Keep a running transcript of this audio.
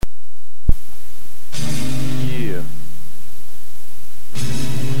Yeah.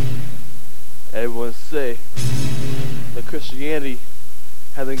 Everyone say that Christianity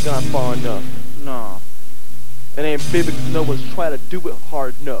hasn't gone far enough. Nah. It ain't big because no one's trying to do it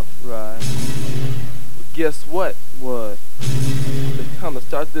hard enough. Right. But guess what? What? It's time to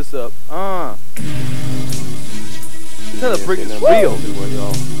start this up. It's time to bring this real.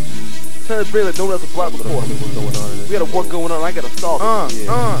 It's time to bring it. No one else has brought before. We got a war going on. I got to solve it.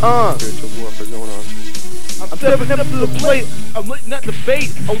 Spiritual warfare going on. I'm stepping up to the plate. I'm letting that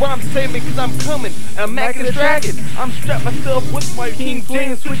debate on what I'm saying because I'm coming and I'm acting distracted. I'm strapped myself with my King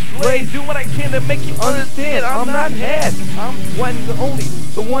James switchblade. Do what I can to make you understand. I'm not had. I'm one and the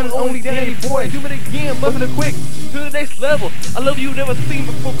one and only Danie Bowe. Do it again, loving it quick to the next level. I love you never seen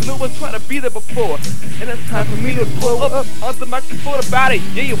before, cause no one's tried to be there before. And it's time for me to blow up on the microphone about it.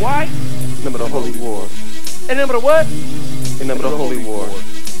 Yeah, why? Remember the holy war. And remember the what? Remember the holy war.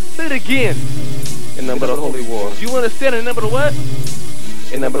 Say it again. Remember the holy war. Do you understand? Remember the what?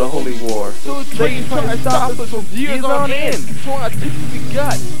 Remember the holy war. So Satan trying to stop us from years on end, trying to take what we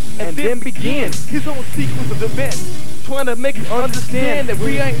got and then begin his own sequence of events, trying to make us understand that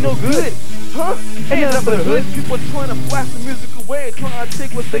we ain't no good. Huh? Ain't nothing but the hood. People trying to blast the music away, trying to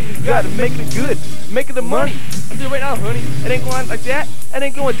take what Satan's got and make it good, make it the money. I'm saying right now, honey, it ain't going like that. It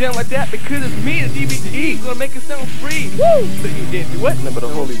ain't going down like that because it's me, the DVD, gonna make it sound free. Woo! So you didn't do what? Remember the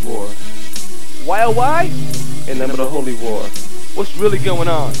holy war. Why oh why? Remember the holy war. What's really going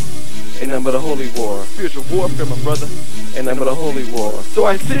on? Remember the holy war. Spiritual warfare, my brother. Remember the holy war. So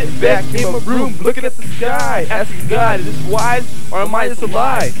I sit back in my room, looking at the sky, asking God, is this wise or am I just a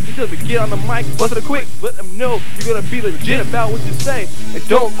lie? He tells me get on the mic, bust it quick, let them know you're gonna be legit about what you say and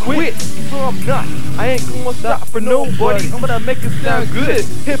don't quit. So I'm not. I ain't gonna stop for nobody. I'm gonna make it sound good.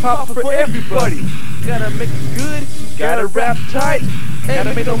 Hip hop for everybody. Gotta make it good. Gotta rap tight.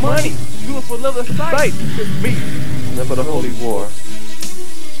 Gotta make no money. Do it for love of sight. It's me. Remember the holy war.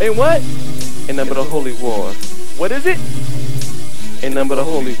 And what? Remember the holy war. What is it? Remember the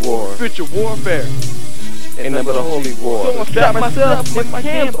holy war. Spiritual warfare. Remember the holy war. So I strap myself with my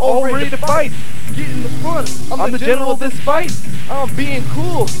hands all ready to fight. Get in the front. I'm the general of this fight. I'm being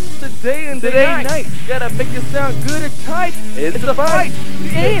cool today and today night. Gotta make it sound good and tight. It's a fight. The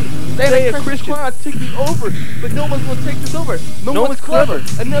end. They a Christian trying to take me over, but no one's gonna take this over. No one's clever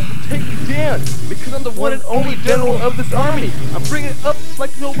enough to take me down because I'm the one and only general of this army. I'm bringing it up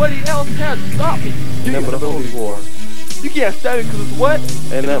like nobody else has stopped me. Remember the holy war. You can't stop me because it's what?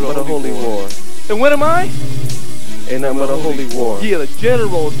 Remember the holy war. And what am I? Remember the holy war. Yeah, the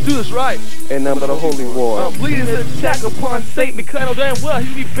general. Let's do this right. Remember the holy war. I'm bleeding an attack upon Satan because I know damn well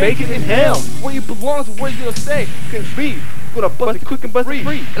he'll be baking in hell. Where you belong to where you gonna stay. Cause me, gonna bust it quick and bust it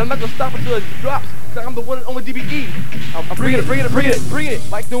free. And I'm not gonna stop until it drops. Cause I'm the one and only DBE. I'm bringing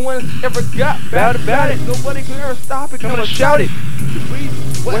it like no one's ever got bad about it. Nobody can ever stop it. I'm gonna shout it.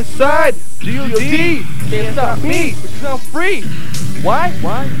 West Side, G.O.D. Can't stop me because I'm free. Why?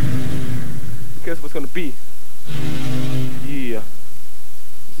 Because what's gonna be. Yeah.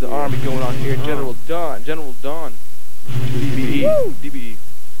 It's the army going on here. General Don. DBE. DBE.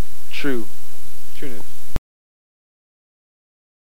 True.